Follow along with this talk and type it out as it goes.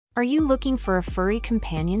Are you looking for a furry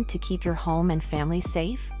companion to keep your home and family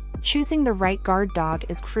safe? Choosing the right guard dog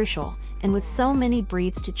is crucial, and with so many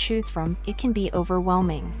breeds to choose from, it can be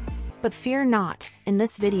overwhelming. But fear not, in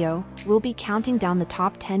this video, we'll be counting down the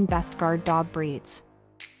top 10 best guard dog breeds.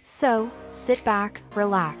 So, sit back,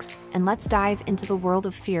 relax, and let's dive into the world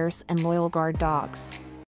of fierce and loyal guard dogs.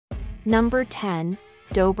 Number 10.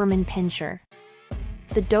 Doberman Pinscher.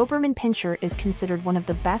 The Doberman Pinscher is considered one of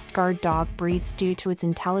the best guard dog breeds due to its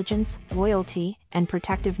intelligence, loyalty, and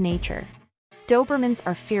protective nature. Dobermans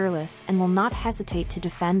are fearless and will not hesitate to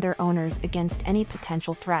defend their owners against any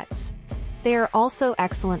potential threats. They are also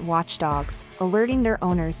excellent watchdogs, alerting their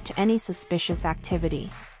owners to any suspicious activity.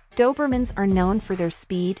 Dobermans are known for their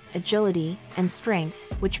speed, agility, and strength,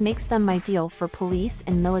 which makes them ideal for police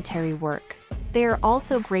and military work. They are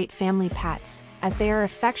also great family pets, as they are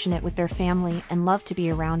affectionate with their family and love to be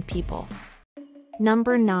around people.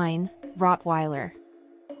 Number 9. Rottweiler.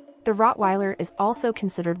 The Rottweiler is also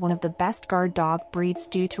considered one of the best guard dog breeds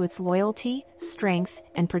due to its loyalty, strength,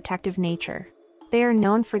 and protective nature. They are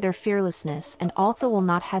known for their fearlessness and also will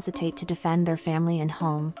not hesitate to defend their family and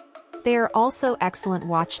home. They are also excellent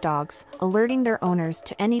watchdogs, alerting their owners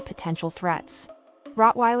to any potential threats.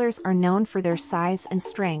 Rottweilers are known for their size and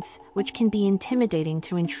strength, which can be intimidating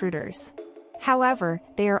to intruders. However,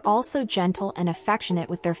 they are also gentle and affectionate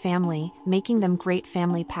with their family, making them great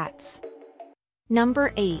family pets.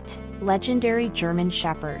 Number 8. Legendary German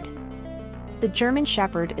Shepherd. The German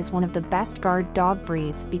Shepherd is one of the best guard dog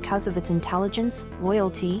breeds because of its intelligence,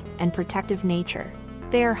 loyalty, and protective nature.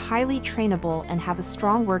 They are highly trainable and have a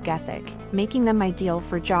strong work ethic, making them ideal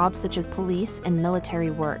for jobs such as police and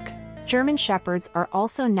military work. German Shepherds are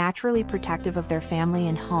also naturally protective of their family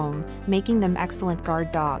and home, making them excellent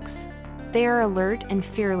guard dogs. They are alert and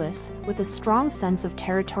fearless, with a strong sense of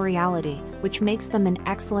territoriality, which makes them an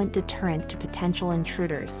excellent deterrent to potential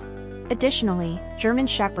intruders. Additionally, German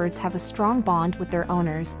Shepherds have a strong bond with their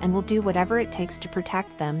owners and will do whatever it takes to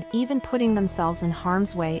protect them, even putting themselves in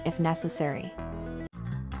harm's way if necessary.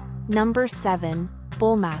 Number 7.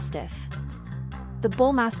 Bullmastiff. The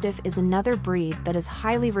Bullmastiff is another breed that is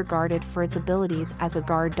highly regarded for its abilities as a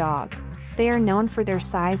guard dog. They are known for their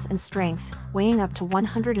size and strength, weighing up to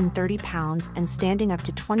 130 pounds and standing up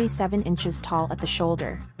to 27 inches tall at the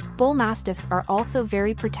shoulder. Bullmastiffs are also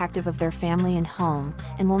very protective of their family and home,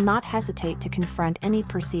 and will not hesitate to confront any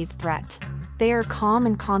perceived threat. They are calm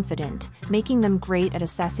and confident, making them great at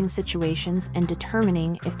assessing situations and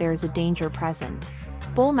determining if there is a danger present.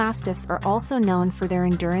 Bullmastiffs are also known for their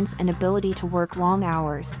endurance and ability to work long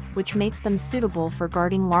hours, which makes them suitable for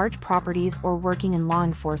guarding large properties or working in law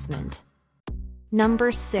enforcement.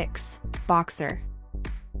 Number 6. Boxer.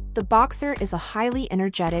 The Boxer is a highly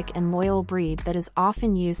energetic and loyal breed that is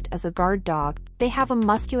often used as a guard dog. They have a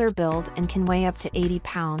muscular build and can weigh up to 80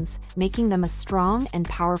 pounds, making them a strong and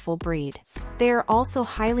powerful breed. They are also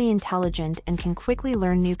highly intelligent and can quickly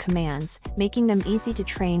learn new commands, making them easy to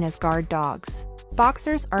train as guard dogs.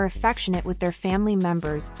 Boxers are affectionate with their family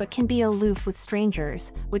members but can be aloof with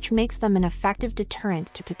strangers, which makes them an effective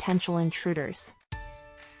deterrent to potential intruders.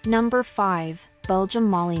 Number 5. Belgium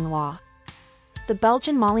Malinois. The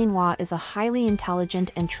Belgian Malinois is a highly intelligent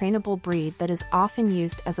and trainable breed that is often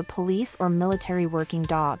used as a police or military working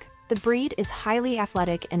dog. The breed is highly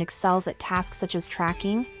athletic and excels at tasks such as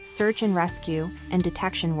tracking, search and rescue, and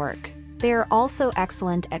detection work. They are also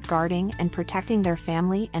excellent at guarding and protecting their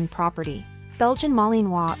family and property. Belgian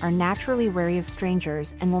Malinois are naturally wary of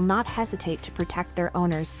strangers and will not hesitate to protect their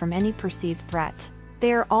owners from any perceived threat.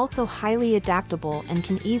 They are also highly adaptable and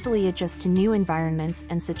can easily adjust to new environments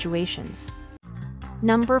and situations.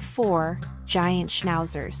 Number 4. Giant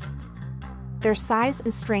Schnauzers. Their size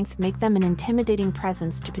and strength make them an intimidating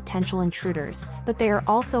presence to potential intruders, but they are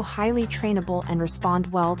also highly trainable and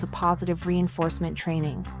respond well to positive reinforcement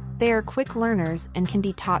training. They are quick learners and can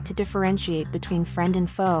be taught to differentiate between friend and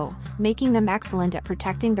foe, making them excellent at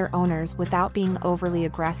protecting their owners without being overly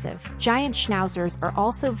aggressive. Giant Schnauzers are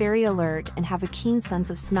also very alert and have a keen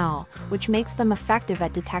sense of smell, which makes them effective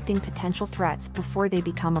at detecting potential threats before they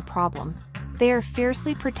become a problem. They are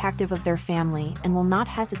fiercely protective of their family and will not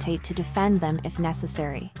hesitate to defend them if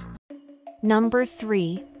necessary. Number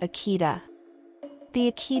 3. Akita. The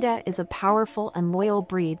Akita is a powerful and loyal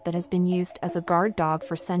breed that has been used as a guard dog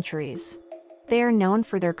for centuries. They are known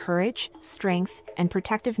for their courage, strength, and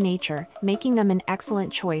protective nature, making them an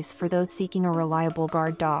excellent choice for those seeking a reliable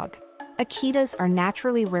guard dog. Akitas are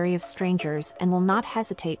naturally wary of strangers and will not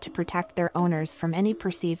hesitate to protect their owners from any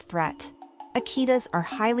perceived threat. Akitas are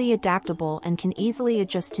highly adaptable and can easily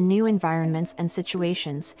adjust to new environments and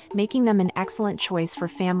situations, making them an excellent choice for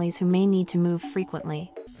families who may need to move frequently.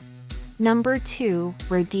 Number 2.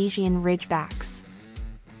 Rhodesian Ridgebacks.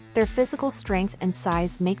 Their physical strength and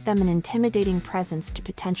size make them an intimidating presence to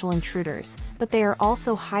potential intruders, but they are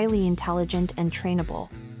also highly intelligent and trainable.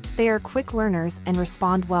 They are quick learners and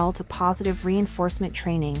respond well to positive reinforcement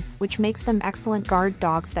training, which makes them excellent guard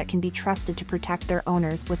dogs that can be trusted to protect their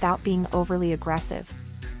owners without being overly aggressive.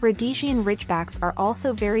 Rhodesian Ridgebacks are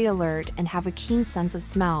also very alert and have a keen sense of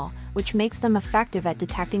smell, which makes them effective at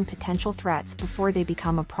detecting potential threats before they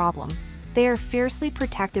become a problem. They are fiercely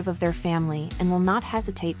protective of their family and will not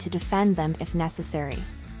hesitate to defend them if necessary.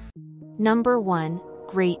 Number 1.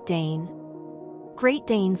 Great Dane. Great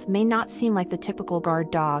Danes may not seem like the typical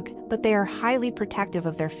guard dog, but they are highly protective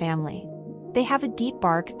of their family. They have a deep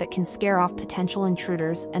bark that can scare off potential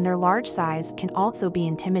intruders, and their large size can also be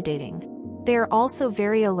intimidating. They are also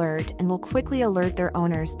very alert and will quickly alert their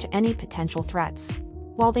owners to any potential threats.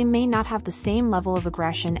 While they may not have the same level of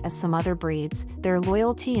aggression as some other breeds, their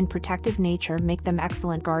loyalty and protective nature make them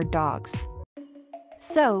excellent guard dogs.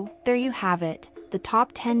 So, there you have it, the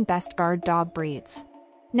top 10 best guard dog breeds.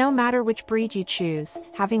 No matter which breed you choose,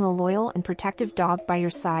 having a loyal and protective dog by your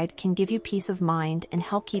side can give you peace of mind and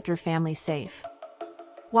help keep your family safe.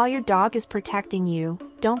 While your dog is protecting you,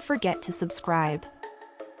 don't forget to subscribe.